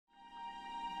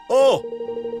Oh!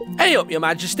 Hey up, your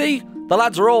majesty. The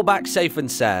lads are all back safe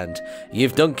and sound.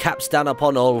 You've done capstan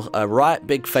upon all a right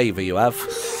big favour, you have.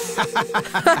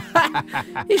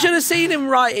 You should have seen him,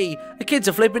 righty. The kid's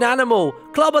a flipping animal.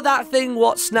 Clobber that thing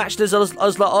what snatched us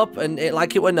lot up and it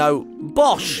like it were no.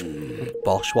 Bosh.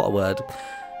 Bosh, what a word.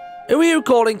 Who are you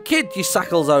calling kid, you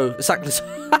sackless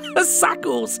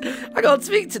Sackles. I can't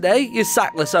speak today, you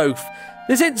sackless oaf.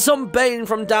 This ain't some bane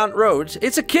from down road.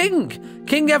 It's a king.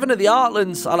 King Evan of the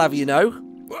Heartlands, I'll have you know.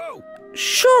 Whoa!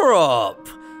 Shut up!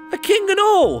 A king and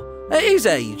all, at his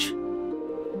age.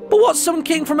 But what's some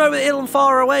king from over the hill and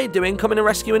far away doing coming and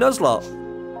rescuing us lot?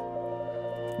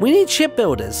 We need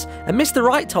shipbuilders, and Mr.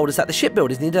 Wright told us that the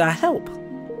shipbuilders needed our help.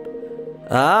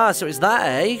 Ah, so it's that,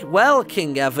 eh? Well,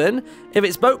 King Evan, if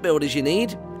it's boat builders you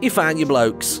need, you found your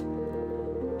blokes.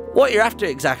 What you're after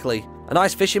exactly? A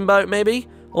nice fishing boat, maybe?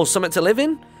 Or something to live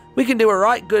in? We can do a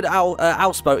right good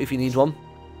houseboat if you need one.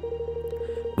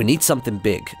 We need something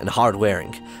big and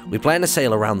hard-wearing. We plan to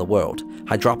sail around the world.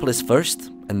 Hydropolis first,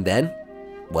 and then,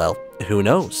 well, who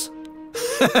knows?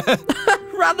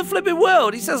 Around the flipping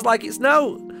world, he says like it's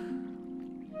no.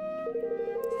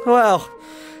 Well,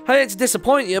 I hate to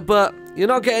disappoint you, but you're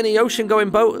not getting any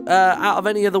ocean-going boat out of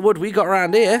any of the wood we got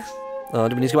around here. Oh,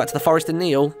 do we need to go back to the forest and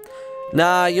kneel?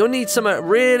 Nah, you'll need something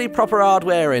really proper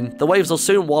hard-wearing. The waves will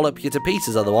soon wallop you to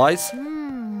pieces otherwise.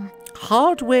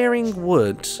 Hard-wearing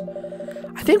wood.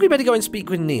 I think we better go and speak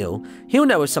with Neil. He'll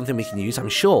know of something we can use, I'm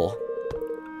sure.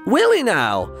 Will he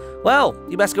now? Well,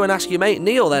 you best go and ask your mate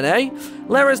Neil then, eh?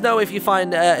 Let us know if you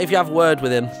find if you have a word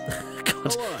with him.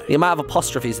 God, the amount of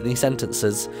apostrophes in these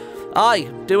sentences. Aye,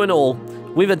 do and all.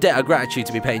 We've a debt of gratitude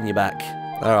to be paying you back.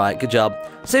 Alright, good job.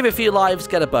 Save a few lives,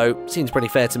 get a boat. Seems pretty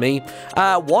fair to me.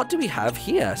 What do we have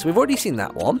here? So we've already seen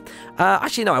that one.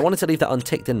 Actually, no, I wanted to leave that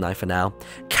unticked, didn't I, for now?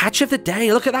 Catch of the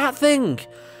day, look at that thing!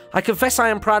 I confess I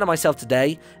am proud of myself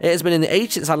today. It has been an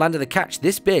age since I landed a catch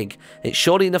this big. It's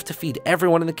surely enough to feed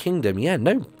everyone in the kingdom. Yeah,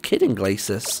 no kidding,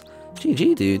 Glacis.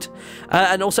 GG, dude.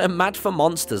 And also mad for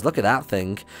monsters. Look at that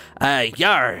thing.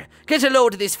 Yar, get a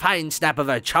load of this fine snap of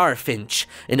a charfinch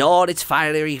in all its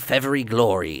fiery, feathery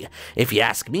glory. If you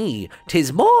ask me,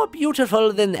 'tis more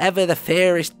beautiful than ever the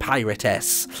fairest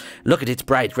piratess. Look at its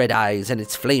bright red eyes and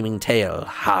its flaming tail.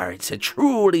 It's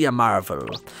truly a marvel.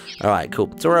 Alright,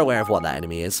 cool. So we're aware of what that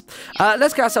enemy is.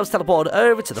 Let's get ourselves teleported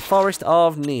over to the Forest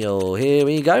of Neil. Here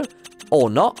we go. Or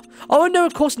not. Oh no,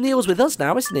 of course Neil's with us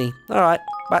now, isn't he? Alright,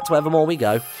 back to Evermore we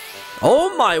go.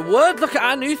 Oh my word, look at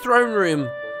our new throne room.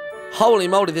 Holy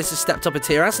moly, this has stepped up a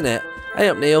tier, hasn't it? Hey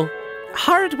up, Neil.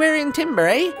 Hard-wearing timber,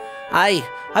 eh? Aye,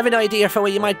 I've an idea for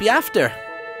what you might be after.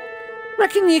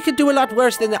 Reckon you could do a lot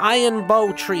worse than the iron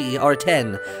bow tree or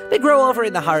 10. They grow over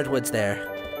in the hardwoods there.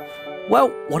 Well,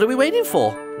 what are we waiting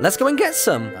for? Let's go and get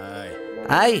some.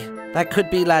 Aye. That could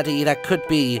be, laddie, that could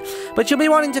be. But you'll be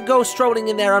wanting to go strolling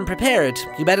in there unprepared.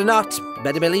 You better not. You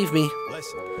better believe me.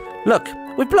 Look,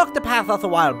 we blocked the path off a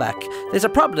while back. There's a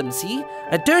problem, see?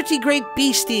 A dirty great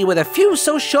beastie with a fuse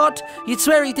so short, you'd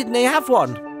swear he didn't have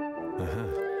one.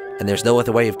 And there's no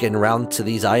other way of getting around to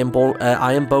these iron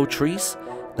bow trees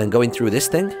than going through this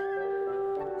thing?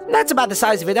 That's about the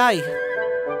size of it, aye.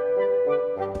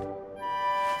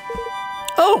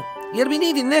 Oh, you'll be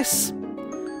needing this.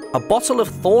 A bottle of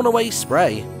Thornaway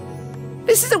spray.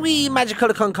 This is a wee magical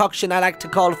concoction I like to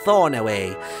call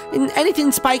Thornaway. In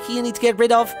anything spiky you need to get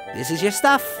rid of, this is your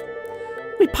stuff.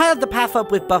 We piled the path up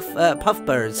with puff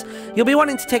burrs. You'll be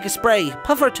wanting to take a spray.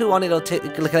 Puff or two on it'll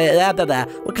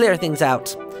will clear things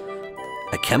out.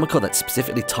 A chemical that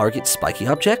specifically targets spiky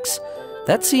objects?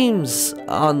 That seems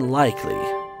unlikely.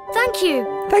 Thank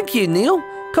you. Thank you, Neil.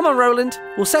 Come on, Roland.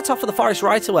 We'll set off for the forest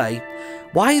right away.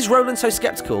 Why is Roland so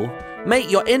skeptical?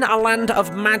 Mate, you're in a land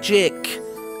of magic.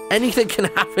 Anything can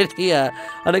happen here.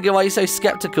 I don't get why you're so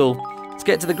skeptical. Let's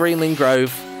get to the Greenling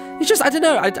Grove. It's just, I don't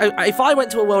know. If I went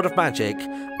to a world of magic,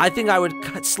 I think I would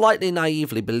slightly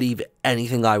naively believe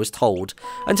anything I was told.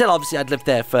 Until obviously I'd lived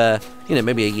there for, you know,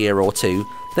 maybe a year or two.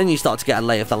 Then you start to get a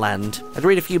lay of the land. I'd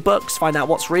read a few books, find out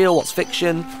what's real, what's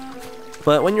fiction.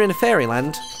 But when you're in a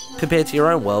fairyland, compared to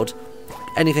your own world,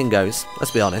 anything goes.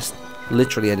 Let's be honest.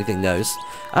 Literally anything goes.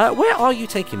 Where are you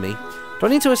taking me? Do I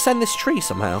need to ascend this tree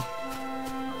somehow?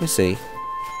 Let me see.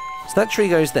 So that tree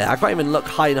goes there. I can't even look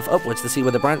high enough upwards to see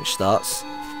where the branch starts.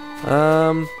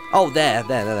 Oh, there.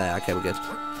 Okay, we're good.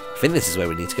 I think this is where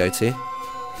we need to go to.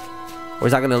 Or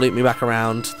is that going to loop me back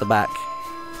around the back?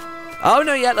 Oh,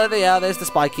 no, yeah, there they are. There's the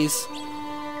spikies.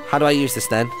 How do I use this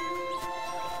then?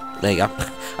 There you go.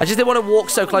 I just didn't want to walk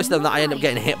so close to them that I end up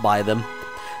getting hit by them.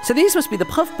 So these must be the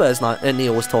puff birds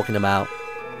Neil was talking about.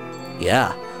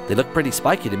 Yeah, they look pretty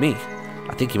spiky to me.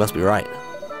 I think he must be right.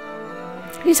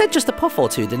 He said just a puff or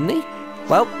two, didn't he?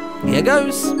 Well, here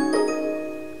goes.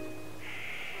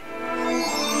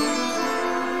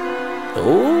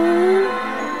 Ooh.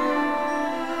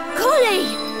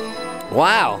 Kuni!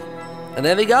 Wow. And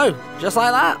there they go. Just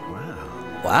like that.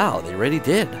 Wow, they really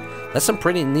did. That's some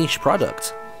pretty niche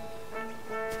product.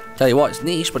 Tell you what, it's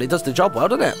niche, but it does the job well,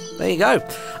 doesn't it? There you go.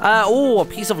 Oh, a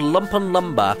piece of lumpen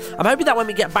lumber. I'm hoping that when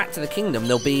we get back to the kingdom,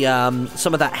 there'll be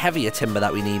some of that heavier timber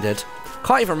that we needed.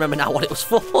 Can't even remember now what it was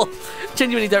for.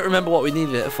 Genuinely don't remember what we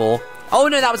needed it for. Oh,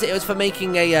 no, that was it. It was for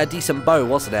making a decent bow,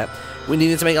 wasn't it? We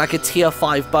needed to make like a tier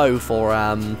 5 bow for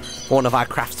one of our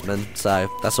craftsmen, so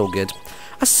that's all good.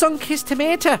 A sun-kissed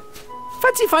tomato.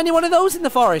 Fancy finding one of those in the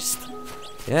forest.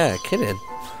 Yeah, kidding.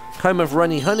 Comb of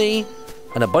runny honey.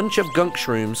 And a bunch of gunk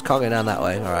shrooms. Can't go down that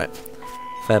way. Alright.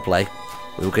 Fair play.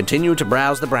 We will continue to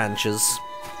browse the branches.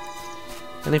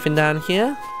 Anything down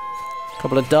here? A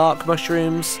couple of dark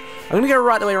mushrooms. I'm going to go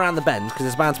right the way around the bend, because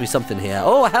there's bound to be something here.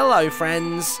 Oh, hello,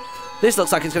 friends. This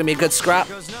looks like it's going to be a good scrap.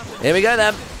 Here we go,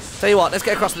 then. Tell you what, let's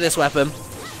get across to this weapon.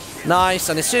 Nice.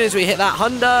 And as soon as we hit that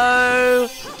hundo,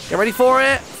 get ready for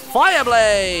it. Fire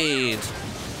blade.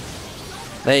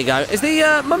 There you go. Is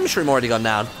the mushroom already gone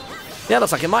down? Yeah,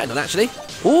 looks like it might have done, actually.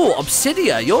 Ooh,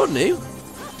 Obsidia, you're new.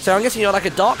 So I'm guessing you're like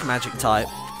a dark magic type.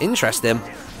 Interesting.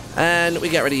 And we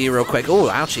get rid of you real quick. Ooh,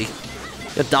 ouchie.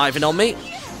 You're diving on me.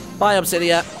 Bye,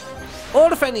 Obsidia.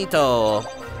 Orfenito.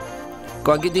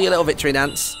 Go on, do your little victory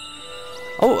dance.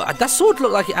 Oh, that sword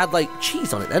looked like it had, like,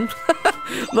 cheese on it then.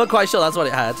 I'm not quite sure that's what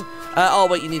it had. Oh,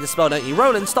 wait, you need a spell, don't you?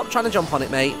 Roland, stop trying to jump on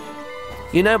it, mate.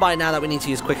 You know by now that we need to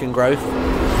use Quicken Growth.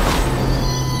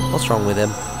 What's wrong with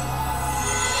him?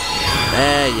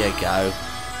 There you go.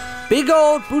 Big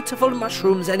old beautiful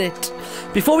mushrooms in it.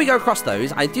 Before we go across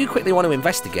those, I do quickly want to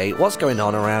investigate what's going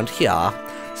on around here.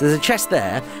 So there's a chest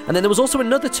there, and then there was also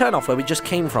another turnoff where we just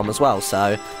came from as well, so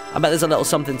I bet there's a little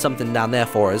something down there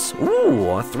for us. Ooh,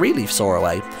 a 3-leaf saw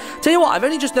away. Tell you what, I've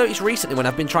only just noticed recently when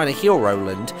I've been trying to heal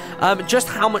Roland, just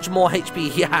how much more HP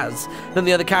he has than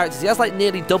the other characters. He has like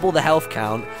nearly double the health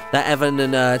count that Evan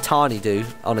and Tani do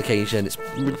on occasion. It's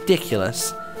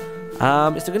ridiculous. Is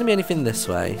there going to be anything this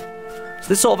way? So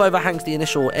this sort of overhangs the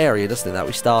initial area, doesn't it, that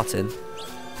we start in?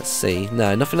 Let's see.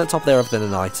 No, nothing at the top there other than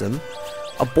an item.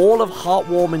 A ball of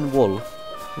heartwarming wool.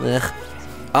 Ugh.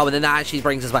 Oh, and then that actually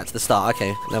brings us back to the start.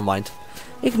 Okay, never mind.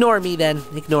 Ignore me then.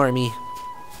 Ignore me.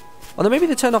 Although maybe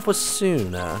the turn-off was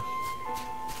sooner.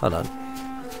 Hold on.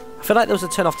 I feel like there was a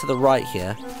turn-off to the right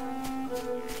here.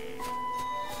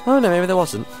 Oh, no, maybe there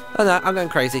wasn't. Oh, no, I'm going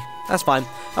crazy. That's fine.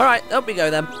 All right, up we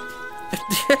go then.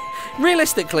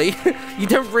 Realistically, you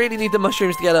don't really need the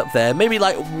mushrooms to get up there. Maybe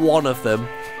like one of them.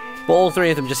 But all three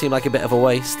of them just seem like a bit of a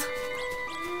waste.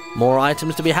 More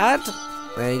items to be had.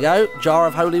 There you go. Jar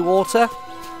of holy water.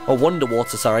 Or wonder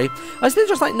water, sorry. Is there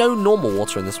just like no normal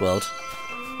water in this world?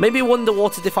 Maybe wonder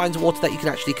water defines water that you can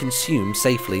actually consume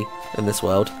safely in this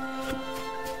world.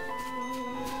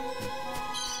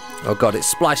 Oh god, it's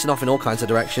splicing off in all kinds of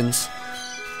directions.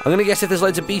 I'm going to guess if there's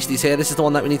loads of beasties here, this is the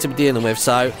one that we need to be dealing with,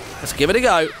 so let's give it a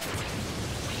go.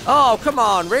 Oh, come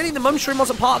on. Really? The mushroom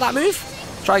wasn't part of that move?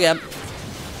 Try again.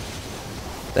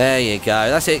 There you go.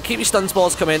 That's it. Keep your stun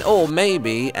spores coming. Or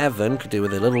maybe Evan could do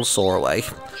with a little saw away.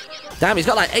 Damn, he's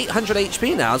got like 800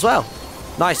 HP now as well.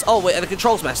 Nice. Oh, wait, the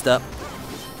controls messed up.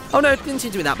 Oh, no, it didn't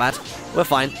seem to be that bad. We're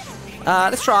fine.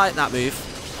 Let's try that move.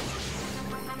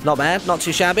 Not bad. Not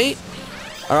too shabby.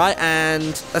 All right,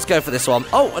 and let's go for this one.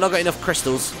 Oh, and I've got enough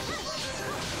crystals.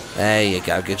 There you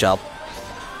go. Good job.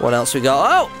 What else we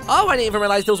got? Oh, I didn't even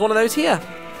realize there was one of those here.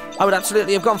 I would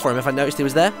absolutely have gone for him if I noticed he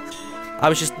was there. I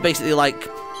was just basically like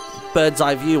bird's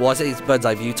eye view. Well, I say it's bird's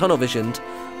eye view, tunnel visioned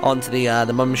onto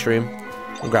the mushroom.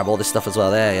 And grab all this stuff as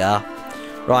well. There you are.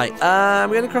 Right,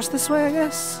 we're going to cross this way, I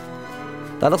guess.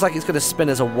 That looks like it's going to spin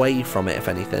us away from it, if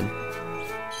anything.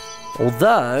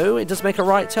 Although, it does make a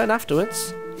right turn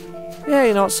afterwards. Yeah,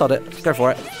 you know what, sod it. Go for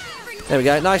it. There we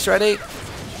go. Nice, ready?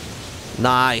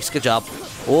 Nice, good job.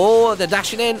 Oh, they're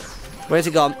dashing in. Where's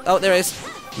he gone? Oh, there he is.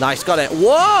 Nice, got it.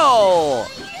 Whoa!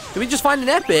 Did we just find an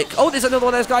epic? Oh, there's another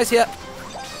one of those guys here.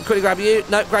 Quickly grab you.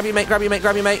 No, grab you, mate, grab you, mate,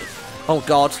 grab you, mate. Oh,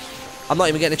 God. I'm not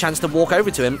even getting a chance to walk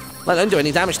over to him. Let alone do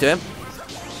any damage to him.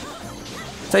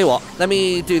 Tell you what, let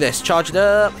me do this. Charge it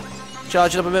up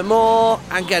a bit more,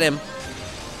 and get him.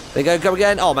 There you go, go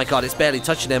again. Oh, my God, it's barely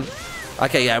touching him.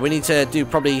 Okay, yeah, we need to do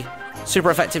probably super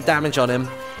effective damage on him.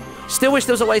 Still wish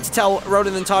there was a way to tell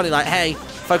Roland and Tani, like, hey,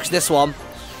 focus this one.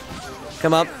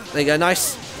 Come on. There you go,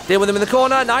 nice. Deal with him in the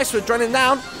corner. Nice, we're running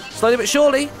down. Slowly but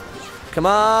surely. Come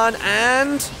on,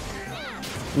 and...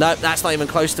 No, that's not even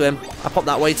close to him. I popped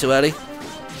that way too early.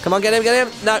 Come on, get him, get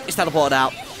him. No, he's teleported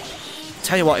out.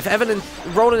 Tell you what,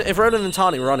 if Roland and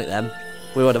Tani were on it then,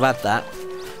 we would have had that.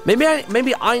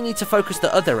 Maybe I need to focus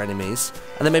the other enemies,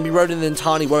 and then maybe Roland and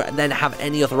Tani won't then have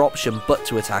any other option but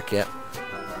to attack it.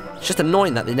 It's just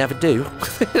annoying that they never do.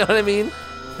 You know what I mean?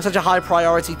 It's such a high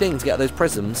priority thing to get those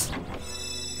prisms.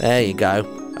 There you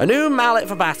go. A new mallet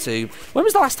for Batu. When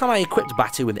was the last time I equipped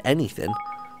Batu with anything?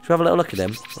 Should we have a little look at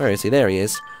him? Where is he? There he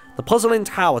is. The Puzzling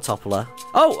Tower Toppler.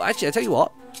 Oh, actually, I tell you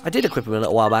what. I did equip him a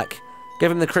little while back.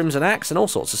 Gave him the Crimson Axe and all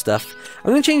sorts of stuff.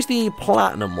 I'm going to change the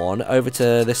Platinum one over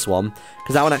to this one,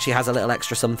 because that one actually has a little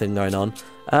extra something going on.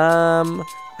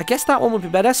 I guess that one would be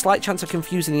better. Slight chance of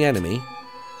confusing the enemy.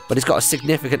 But he's got a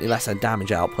significantly lesser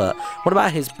damage output. What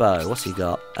about his bow? What's he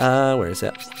got? Where is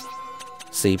it?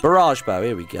 See, Barrage Bow.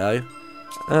 Here we go.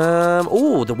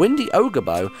 Oh, the Windy Ogre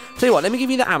Bow. Tell you what, let me give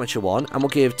you the amateur one, and we'll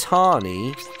give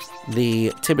Tani the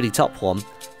Tibbity Top one.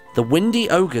 The Windy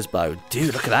Ogre's Bow.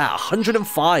 Dude, look at that.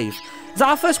 105. Is that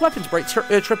our first weapon to break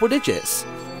triple digits?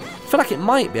 I feel like it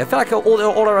might be. I feel like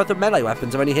all our other melee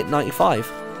weapons have only hit 95.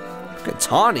 Look at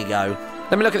Tani go.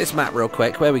 Let me look at this map real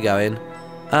quick. Where are we going?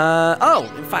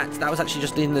 Oh, in fact, that was actually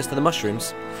just leading us to the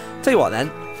mushrooms. Tell you what then,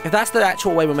 if that's the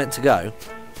actual way we're meant to go,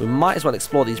 we might as well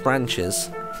explore these branches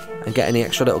and get any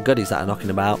extra little goodies that are knocking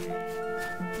about.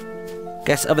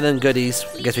 Guess other than goodies,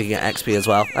 I guess we can get XP as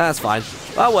well. That's fine.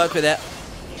 I'll work with it.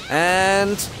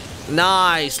 And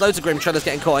nice. Loads of Grim Treaders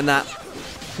getting caught in that.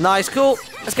 Nice, cool.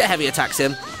 Let's get heavy attacks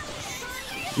in.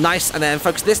 Nice, and then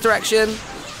focus this direction.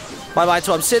 Bye-bye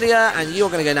to Obsidia, and you're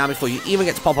going to go down before you even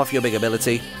get to pop off your big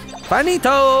ability.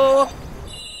 Finito!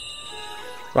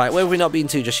 Right, where have we not been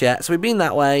to just yet? So we've been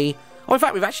that way. Oh, in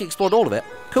fact, we've actually explored all of it.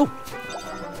 Cool.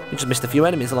 We just missed a few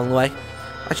enemies along the way.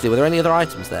 Actually, were there any other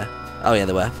items there? Oh, yeah,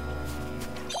 there were.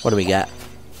 What do we get?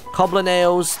 Cobbler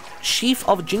Nails, Sheaf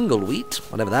of Jingleweed,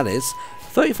 whatever that is.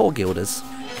 34 guilders.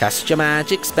 Cast your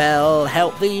magic spell,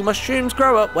 help the mushrooms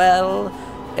grow up well.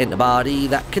 Ain't nobody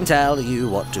that can tell you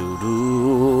what to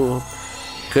do.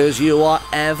 'Cause you are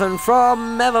Evan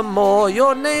from Evermore.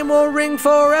 Your name will ring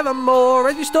forevermore,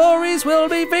 and your stories will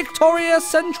be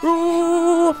victorious and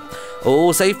true.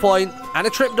 Oh, save point, and a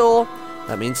tripdoor.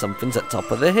 That means something's at top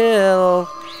of the hill.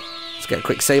 Let's get a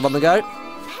quick save on the go.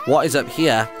 What is up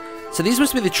here? So these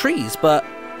must be the trees, but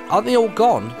aren't they all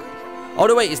gone? Oh,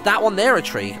 no, wait, is that one there a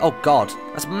tree? Oh, God,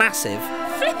 that's massive.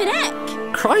 Flippin'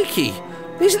 heck. Crikey,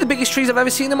 these are the biggest trees I've ever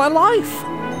seen in my life.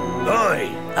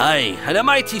 Aye. Aye, and a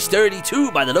mighty sturdy too,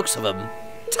 by the looks of them.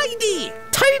 Tidy!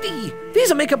 Tidy! These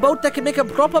will make a boat that can make a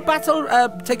proper battle,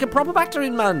 take a proper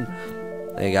battering, man.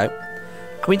 There you go.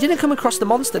 And we didn't come across the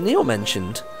monster Neil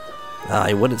mentioned.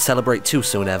 I wouldn't celebrate too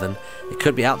soon, Evan. It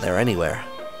could be out there anywhere.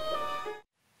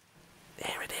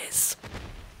 There it is.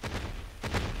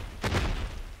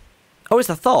 Oh, it's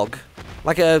a thog.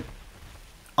 Like a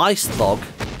ice thog.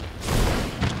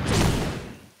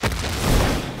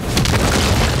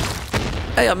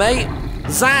 Hey, mate.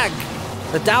 Zagg,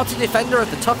 the doughty defender of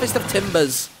the toughest of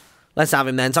timbers. Let's have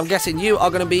him then. So I'm guessing you are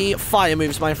going to be fire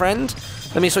moves, my friend.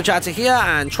 Let me switch out to here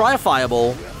and try a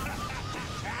fireball.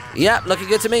 Yep, looking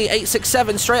good to me.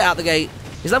 867 straight out the gate.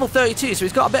 He's level 32, so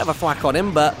he's got a bit of a thwack on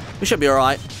him, but we should be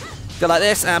alright. Go like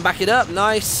this and back it up.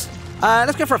 Nice.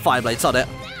 Let's go for a Fireblade, sod it.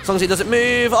 As long as he doesn't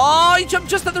move. Oh, he jumped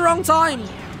just at the wrong time.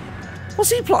 What's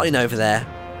he plotting over there?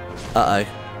 Uh-oh.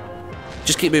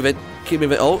 Just keep moving. Keep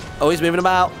moving. Oh, he's moving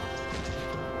about.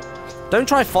 Don't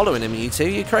try following him, you two.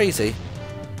 You're crazy.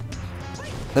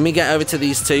 Let me get over to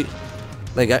these two.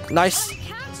 There you go. Nice.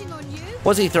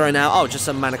 What's he throwing out? Oh, just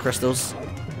some mana crystals.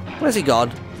 Where's he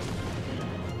gone?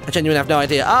 I genuinely have no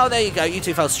idea. Oh, there you go. You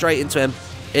two fell straight into him.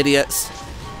 Idiots.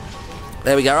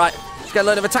 There we go. Right. Let's get a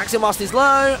load of attacks in whilst he's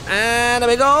low. And a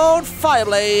big old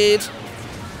Fireblade.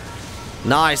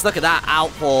 Nice. Look at that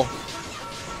outpour.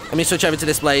 Let me switch over to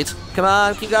this blade. Come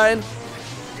on. Keep going.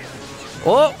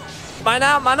 Oh. Man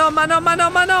on, man on, man on, man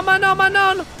on, man on, man on, man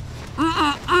on.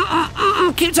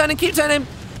 Keep turning, keep turning.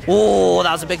 Oh,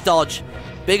 that was a big dodge.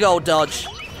 Big old dodge.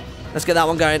 Let's get that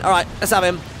one going. All right, let's have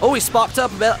him. Oh, he's sparked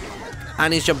up a bit.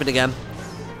 And he's jumping again.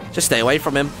 Just stay away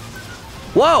from him.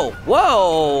 Whoa,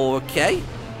 whoa, okay.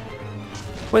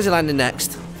 Where's he landing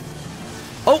next?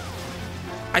 Oh,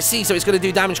 I see, so he's going to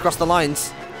do damage across the lines.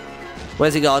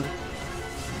 Where's he gone?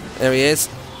 There he is.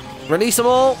 Release them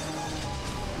all.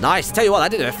 Nice. Tell you what,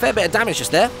 that did a fair bit of damage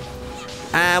just there.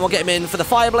 And we'll get him in for the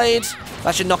Fireblade.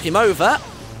 That should knock him over.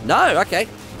 No, okay.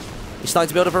 He's starting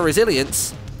to build up a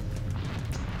resilience.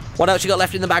 What else you got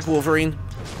left in the bag, Wolverine?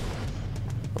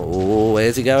 Oh,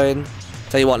 where's he going?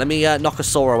 Tell you what, let me knock a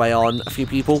saw away on a few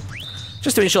people.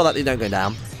 Just to ensure that they don't go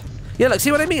down. Yeah, look,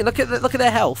 see what I mean? Look at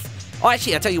their health. Oh,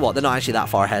 actually, I tell you what, they're not actually that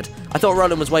far ahead. I thought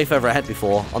Roland was way further ahead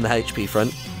before on the HP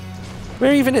front.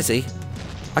 Where even is he?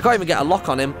 I can't even get a lock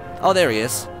on him. Oh, there he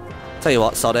is. Tell you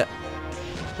what, sod it.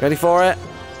 Ready for it?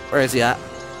 Where is he at?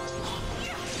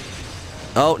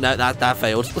 Oh, no, that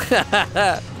failed.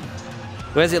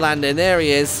 Where's he landing? There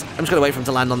he is. I'm just going to wait for him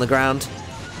to land on the ground.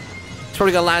 He's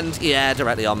probably going to land, yeah,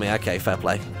 directly on me. Okay, fair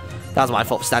play. That was my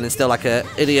fault for standing still like an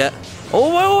idiot.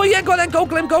 Oh, yeah, go on then. Go,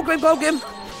 Glim, go, Glim, go, Glim.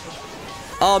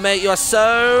 Oh, mate, you are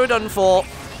so done for.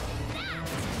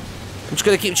 I'm just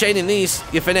going to keep chaining these.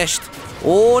 You're finished.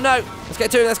 Oh, no. Let's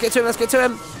get to him, let's get to him, let's get to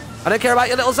him. I don't care about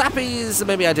your little zappies.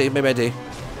 Maybe I do, maybe I do.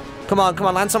 Come on,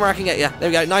 land somewhere I can get you. There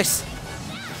we go, nice.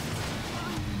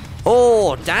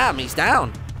 Oh, damn, he's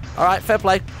down. All right, fair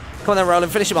play. Come on then,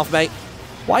 Roland, finish him off, mate.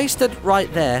 Why you stood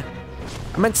right there?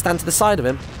 I meant to stand to the side of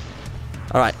him.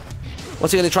 All right,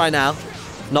 what's he going to try now?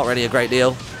 Not really a great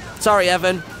deal. Sorry,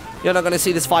 Evan. You're not going to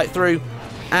see this fight through.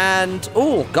 And,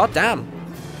 oh, goddamn.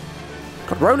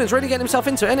 God, Roland's really getting himself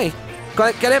into it, isn't he?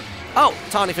 Got it, get him. Oh,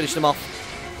 Tani finished him off.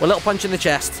 With a little punch in the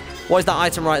chest. What is that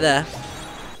item right there?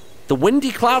 The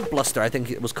Windy Cloud Bluster, I think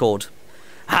it was called.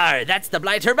 Oh, that's the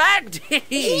blighter bagged.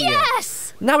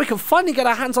 Yes! Now we can finally get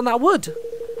our hands on that wood.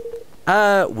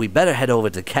 We better head over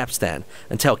to Capstan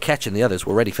and tell Ketch and the others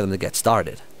we're ready for them to get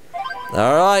started.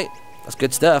 All right, that's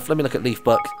good stuff. Let me look at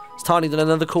Leafbook. Has Tani done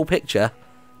another cool picture?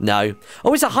 No.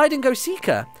 Oh, it's a hide-and-go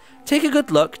seeker. Take a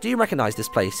good look. Do you recognise this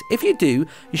place? If you do,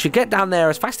 you should get down there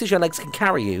as fast as your legs can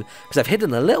carry you, because I've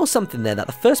hidden a little something there that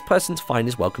the first person to find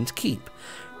is welcome to keep.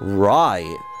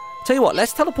 Right. Tell you what,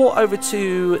 let's teleport over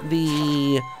to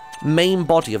the main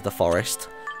body of the forest.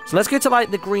 So let's go to,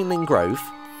 like, the Greenling Grove.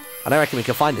 And I reckon we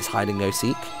can find this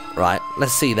hide-and-go-seek. Right,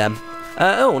 let's see them.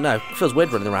 Oh, no. It feels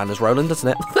weird running around as Roland, doesn't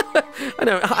it?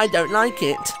 I don't like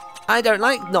it. I don't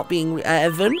like not being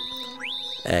Evan.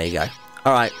 There you go.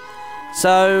 All right.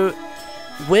 So,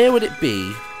 where would it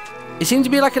be? It seemed to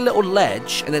be like a little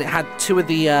ledge, and then it had two of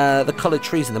the coloured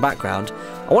trees in the background.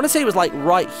 I want to say it was like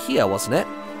right here, wasn't it?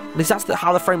 At least that's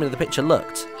how the framing of the picture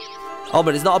looked. Oh,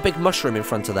 but there's not a big mushroom in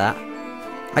front of that.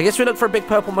 I guess we look for a big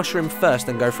purple mushroom first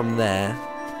and go from there.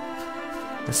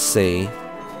 Let's see.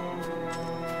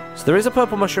 So there is a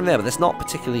purple mushroom there, but it's not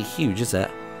particularly huge, is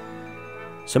it?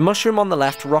 So mushroom on the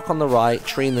left, rock on the right,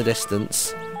 tree in the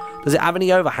distance. Does it have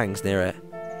any overhangs near it?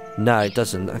 No, it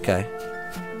doesn't. Okay.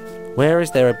 Where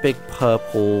is there a big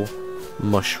purple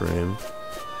mushroom?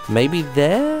 Maybe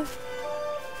there?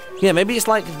 Yeah, maybe it's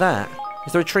like that.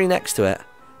 Is there a tree next to it?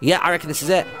 Yeah, I reckon this is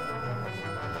it.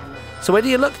 So where do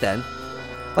you look then?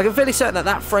 Like, I'm fairly certain that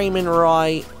that framing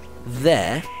right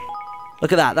there.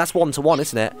 Look at that. That's 1-to-1,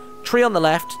 isn't it? Tree on the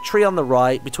left, tree on the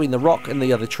right, between the rock and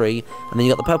the other tree. And then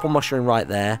you got the purple mushroom right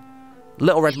there.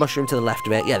 Little red mushroom to the left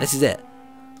of it. Yeah, this is it.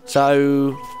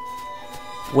 So,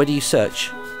 where do you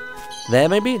search? There,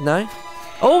 maybe? No?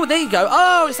 Oh, there you go.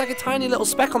 Oh, it's like a tiny little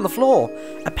speck on the floor.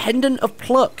 A pendant of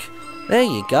pluck. There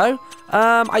you go.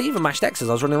 I even mashed X as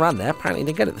I was running around there. Apparently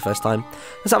didn't get it the first time.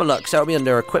 Let's have a look. So it'll be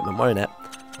under equipment, won't it?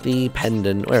 The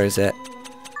pendant. Where is it?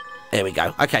 There we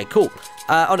go. Okay, cool.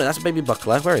 Oh, no, that's a baby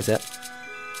buckler. Where is it?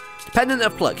 Pendant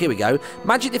of pluck. Here we go.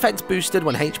 Magic defense boosted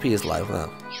when HP is low.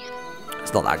 Oh,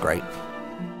 it's not that great.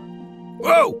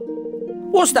 Whoa!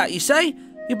 What's that, you say?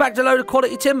 You bagged a load of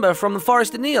quality timber from the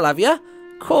forest of Neil, have you?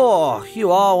 Cool,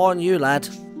 you are one, you lad.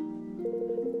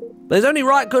 There's only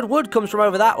right good wood comes from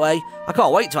over that way. I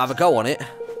can't wait to have a go on it.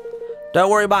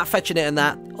 Don't worry about fetching it and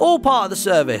that. All part of the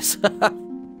service.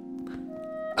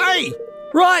 Hey!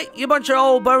 Right, you bunch of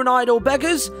old bone-eyed old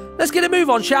beggars. Let's get a move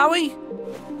on, shall we?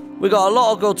 We got a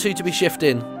lot of go to be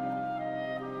shifting.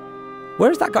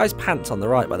 Where's that guy's pants on the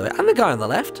right, by the way? And the guy on the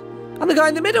left? And the guy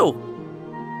in the middle?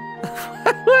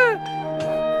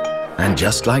 And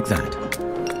just like that,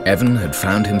 Evan had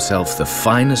found himself the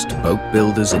finest boat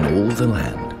builders in all the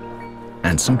land,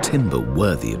 and some timber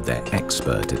worthy of their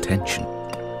expert attention.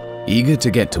 Eager to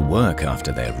get to work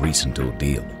after their recent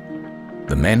ordeal,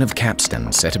 the men of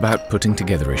Capstan set about putting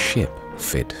together a ship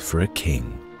fit for a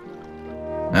king.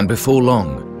 And before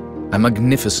long, a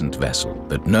magnificent vessel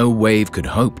that no wave could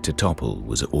hope to topple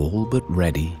was all but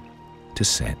ready to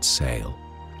set sail.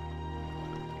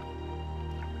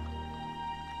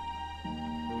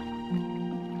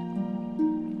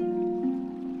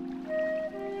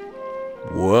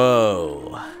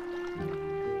 Whoa.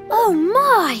 Oh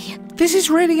my! This is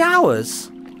really ours.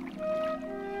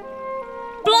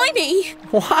 Blimey!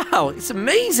 Wow, it's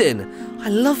amazing. I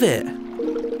love it.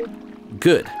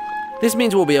 Good. This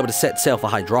means we'll be able to set sail for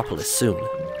Hydropolis soon.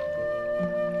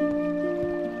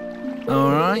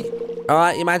 Alright,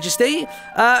 Your Majesty.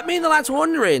 Me and the lads were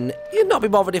wondering, you'd not be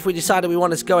bothered if we decided we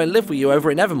wanted to go and live with you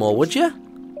over in Evermore, would you?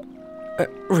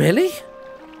 Really?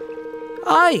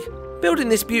 Aye. Building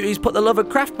this beauty's put the love of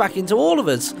craft back into all of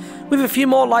us. With a few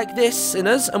more like this in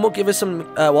us, and will give us some,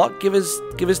 Give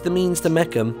us the means to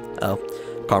make them. Oh,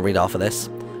 can't read half of this.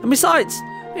 And besides,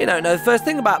 you don't know the first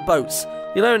thing about boats.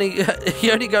 You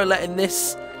only go letting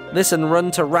this and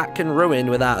run to rack and ruin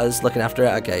without us looking after it.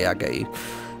 Okay, I get you.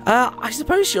 I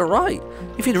suppose you're right.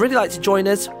 If you'd really like to join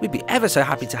us, we'd be ever so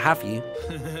happy to have you.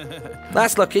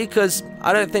 That's lucky, because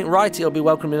I don't think Righty will be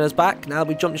welcoming us back now that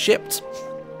we've jumped ship.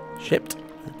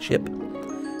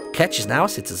 Ketch is now a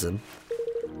citizen.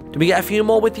 Do we get a few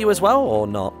more with you as well, or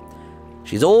not?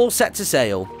 She's all set to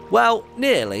sail. Well,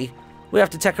 nearly. We have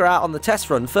to take her out on the test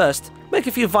run first. Make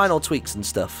a few final tweaks and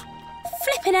stuff.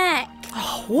 Flippin' heck.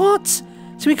 Oh, what?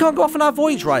 So we can't go off on our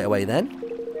voyage right away, then?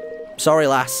 Sorry,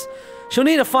 lass. She'll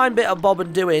need a fine bit of bob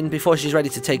and doing before she's ready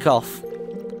to take off.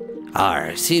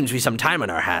 Seems we've some time on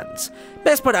our hands.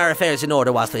 Best put our affairs in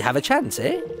order whilst we have a chance,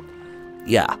 eh?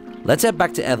 Yeah, let's head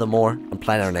back to Ethermore and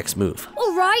plan our next move.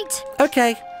 All right.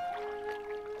 Okay.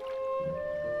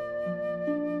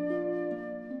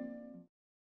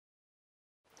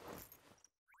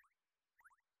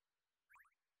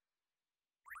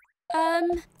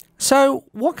 So,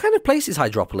 what kind of place is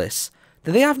Hydropolis?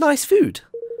 Do they have nice food?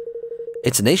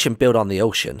 It's a nation built on the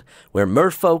ocean, where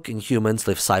merfolk and humans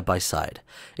live side by side.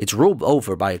 It's ruled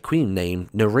over by a queen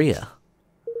named Nerea.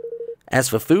 As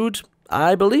for food,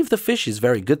 I believe the fish is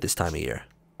very good this time of year.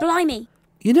 Blimey.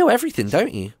 You know everything,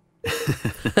 don't you?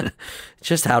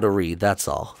 Just how to read, that's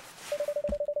all.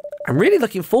 I'm really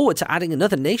looking forward to adding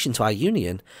another nation to our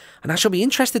union, and I shall be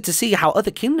interested to see how other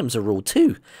kingdoms are ruled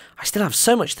too. I still have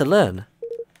so much to learn.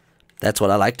 That's what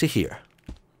I like to hear.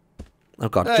 Oh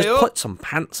god, Hey, just put some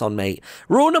pants on, mate.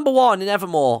 Rule number 1 in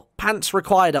Evermore. Pants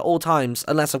required at all times,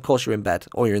 unless of course you're in bed,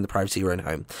 or you're in the privacy of your own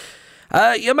home.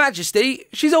 Your Majesty,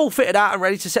 she's all fitted out and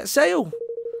ready to set sail.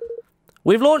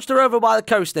 We've launched her over by the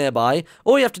coast nearby.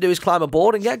 All you have to do is climb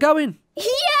aboard and get going.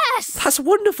 Yes! That's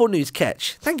wonderful news,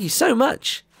 Ketch. Thank you so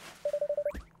much.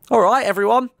 Alright,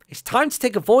 everyone. It's time to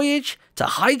take a voyage to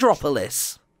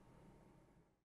Hydropolis.